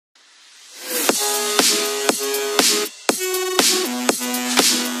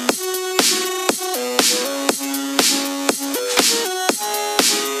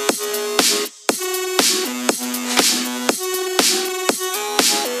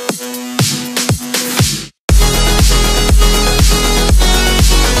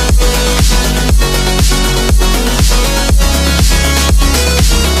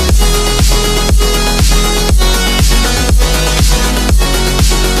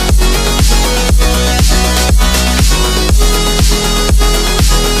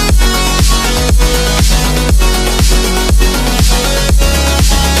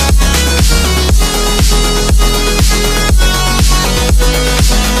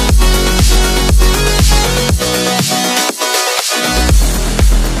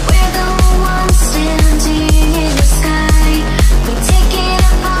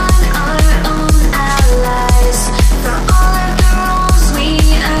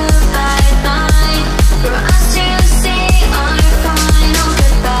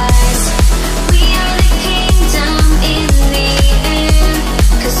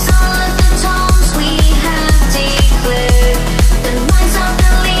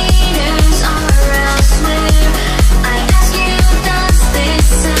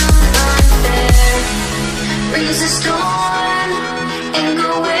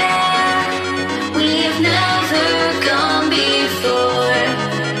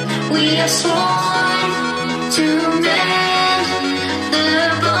are sworn to mend the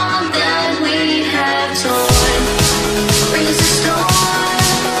bond that we have torn. Brings the storm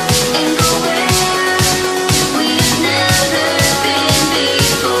and go where we've never been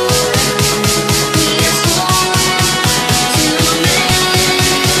before. We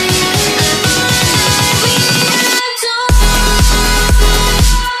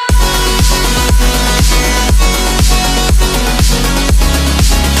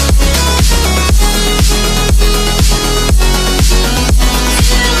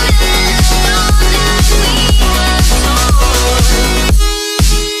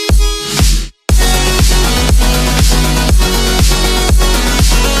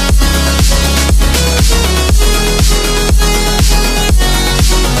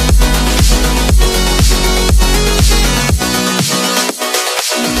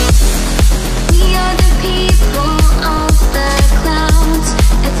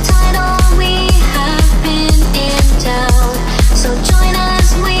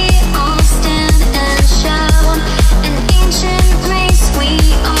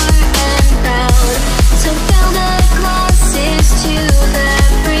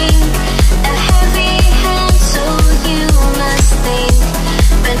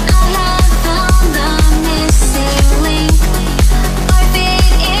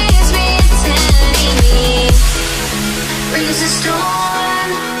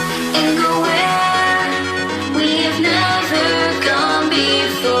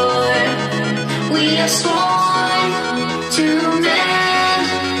are sworn to mend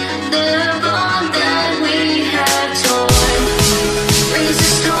the bond that we have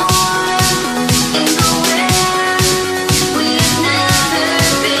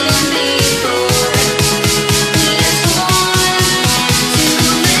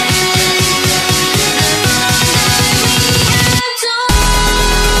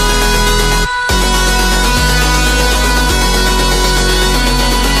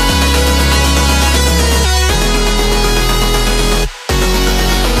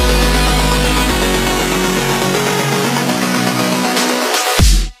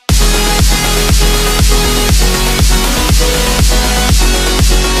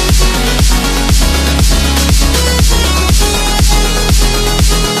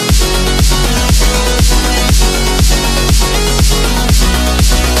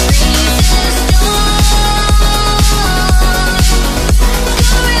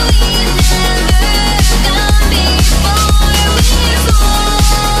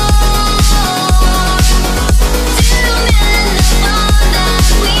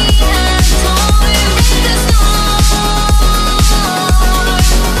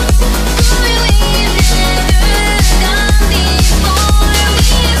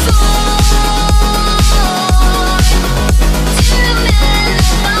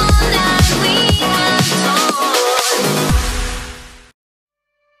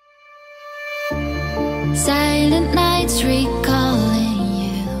Silent nights recalling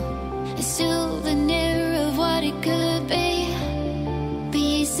you, a souvenir of what it could be.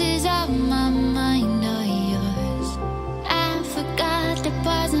 Pieces of my mind are yours. I forgot the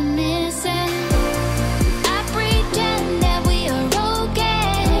parts I'm missing. I pretend that we are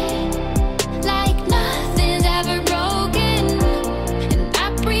okay, like nothing's ever broken. And I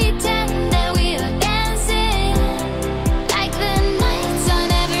pretend that we are dancing, like the nights are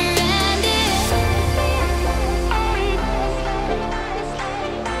never ending.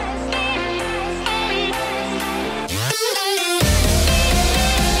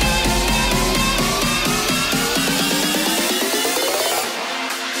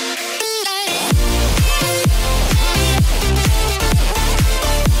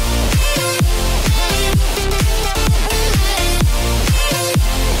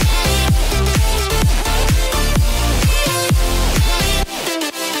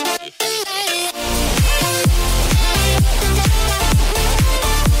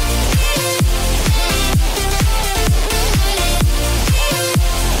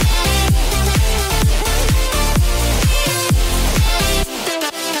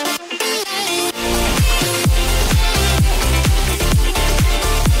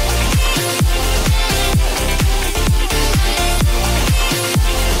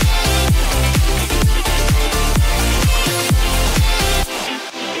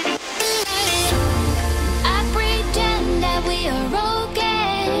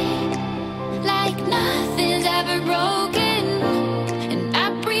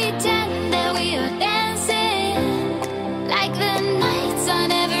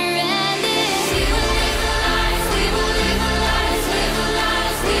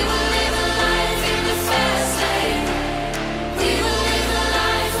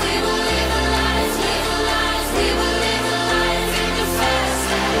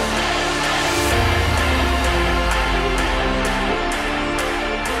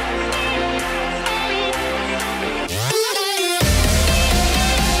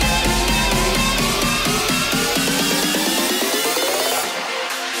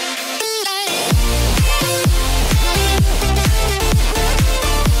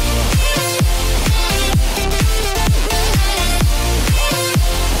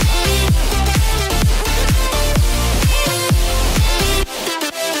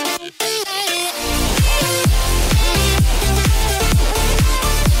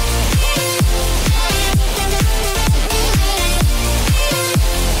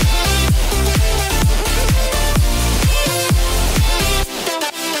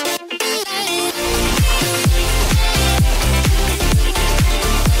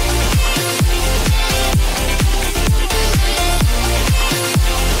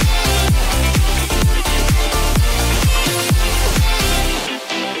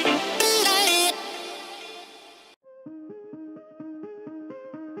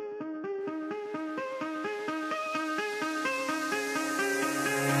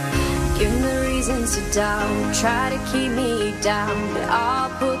 Give me reasons to doubt, try to keep me down, but I'll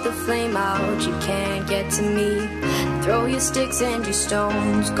put the flame out, you can't get to me. Throw your sticks and your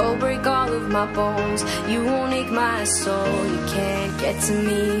stones, go break all of my bones, you won't ache my soul, you can't get to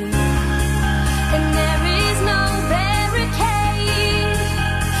me. And there is no barricade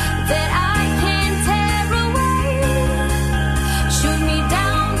that I can tear away. Shoot me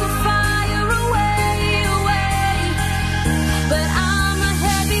down, the fire away, away. But I'm a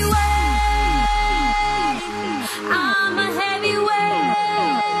heavyweight, I'm a heavyweight,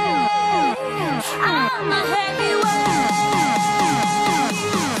 I'm a heavyweight.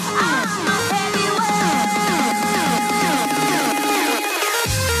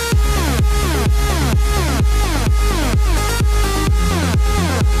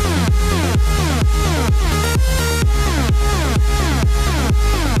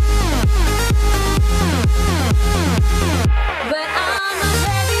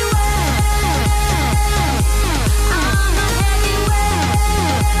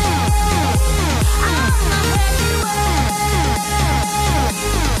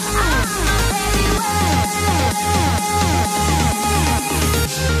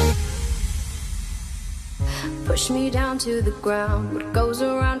 Push me down to the ground, what goes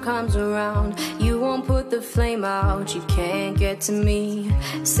around comes around. You won't put the flame out, you can't get to me.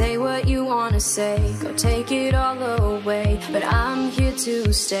 Say what you wanna say, go take it all away, but I'm here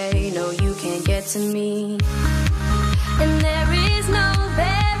to stay, no you can't get to me. And there is no